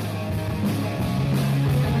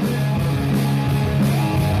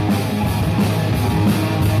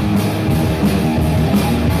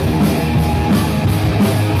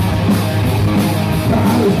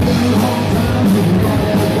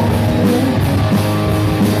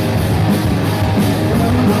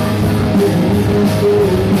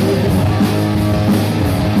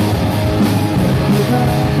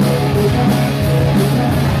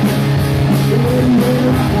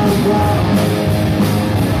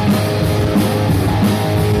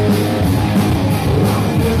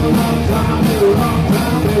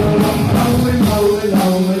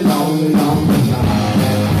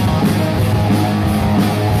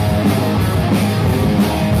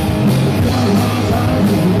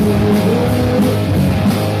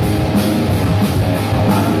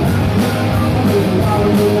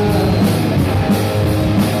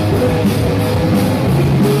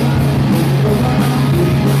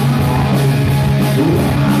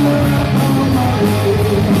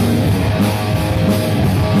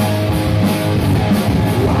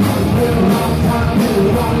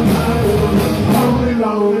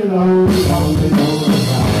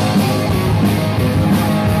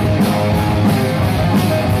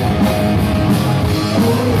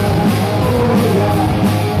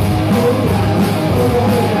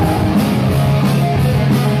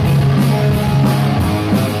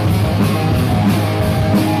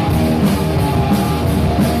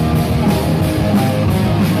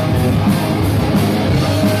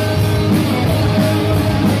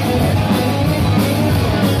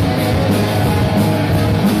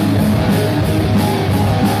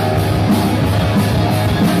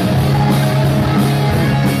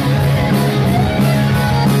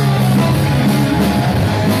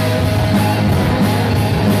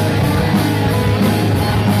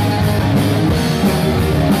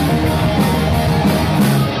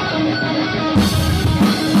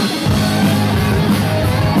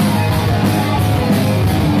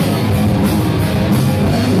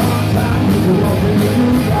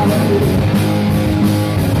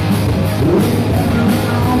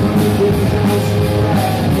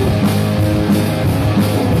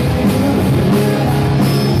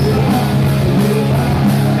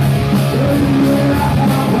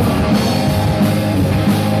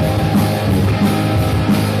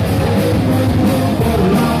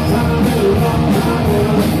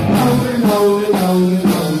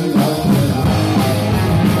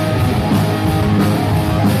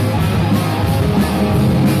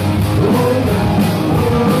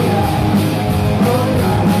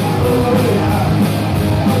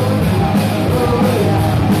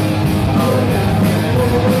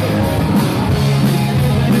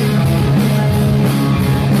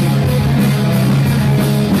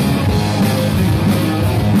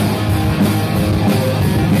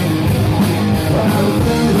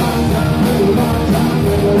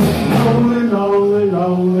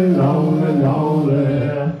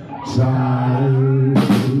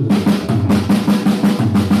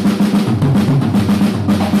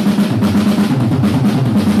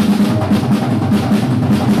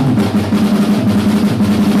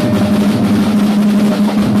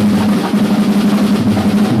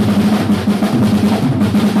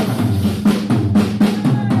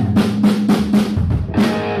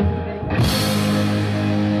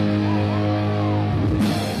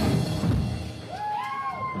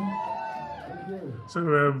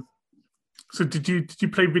 So did you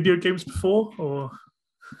play video games before, or?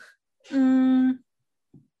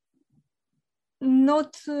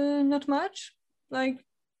 Not much. Like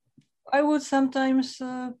I would sometimes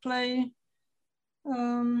play,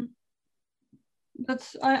 but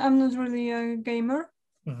I'm not really a gamer.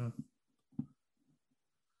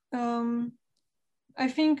 I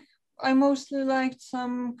think I mostly liked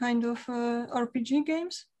some kind of RPG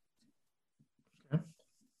games.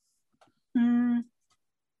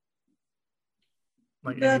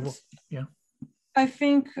 Okay. Yeah. I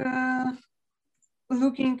think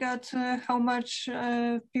looking at how much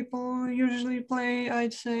people usually play,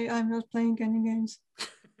 I'd say I'm not playing any games.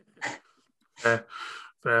 Fair.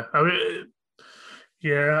 I mean,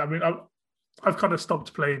 yeah. I mean, I've kind of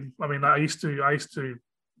stopped playing. I mean, I used to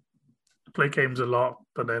play games a lot,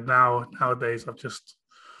 but then nowadays I've just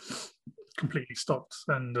completely stopped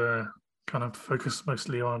and kind of focused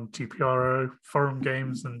mostly on GPRO forum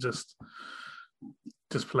games and just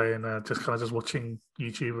playing, just watching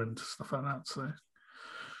YouTube and stuff like that. So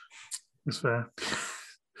it's fair.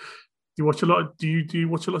 You watch a lot. Do you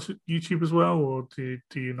watch a lot of YouTube as well, or do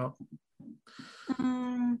you not?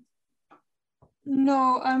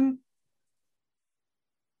 No,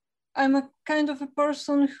 I'm a kind of a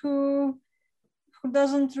person who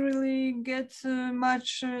doesn't really get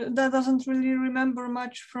much. That doesn't really remember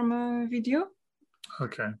much from a video.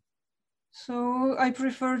 Okay. So I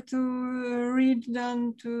prefer to read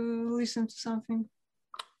than to listen to something.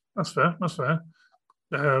 That's fair.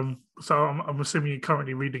 So I'm assuming you're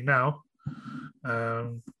currently reading now.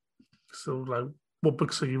 So like, what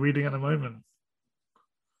books are you reading at the moment?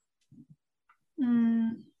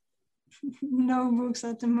 No books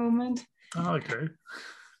at the moment. Oh, okay.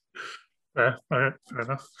 Fair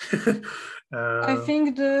enough. I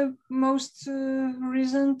think the most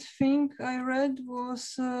recent thing I read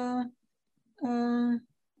was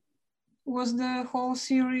the whole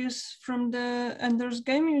series from the Ender's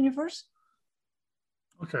Game universe.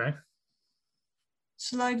 Okay.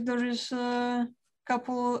 It's like there is a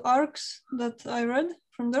couple arcs that I read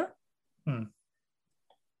from there. Fair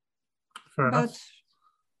enough. But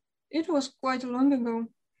it was quite long ago.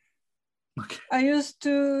 Okay. I used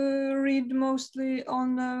to read mostly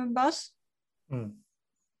on the bus.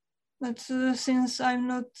 But since I'm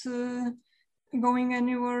not going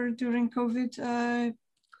anywhere during COVID,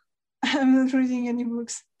 I'm not reading any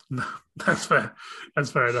books. No, that's fair.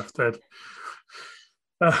 That's fair enough, Ted.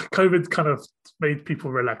 COVID kind of made people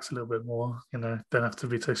relax a little bit more, don't have to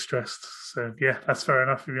be so stressed. So yeah, that's fair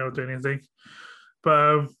enough if you're not doing anything.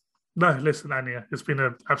 But no, listen, Ania, it's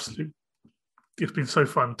been so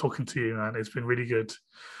fun talking to you, man. It's been really good.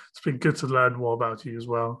 It's been good to learn more about you as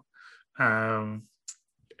well. Any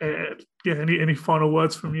final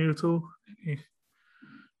words from you at all?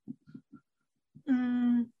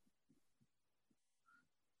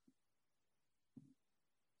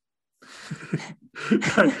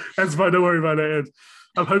 That's fine. Don't worry about it.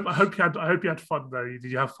 I hope you had fun though.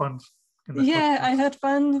 Did you have fun? Yeah, I had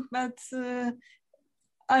fun, but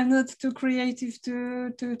I'm not too creative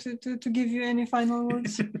to give you any final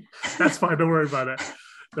words. That's fine. Don't worry about it.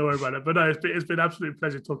 But no, it's been an absolute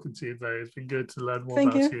pleasure talking to you though. It's been good to learn more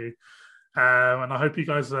about you. And I hope you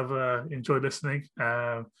guys have enjoyed listening.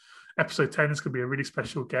 Episode 10 is going to be a really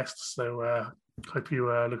special guest, so hope you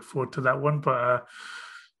look forward to that one. But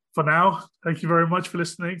for now, thank you very much for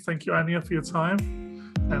listening. Thank you, Ania, for your time,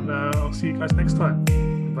 and I'll see you guys next time.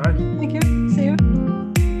 Bye. Thank you. See you.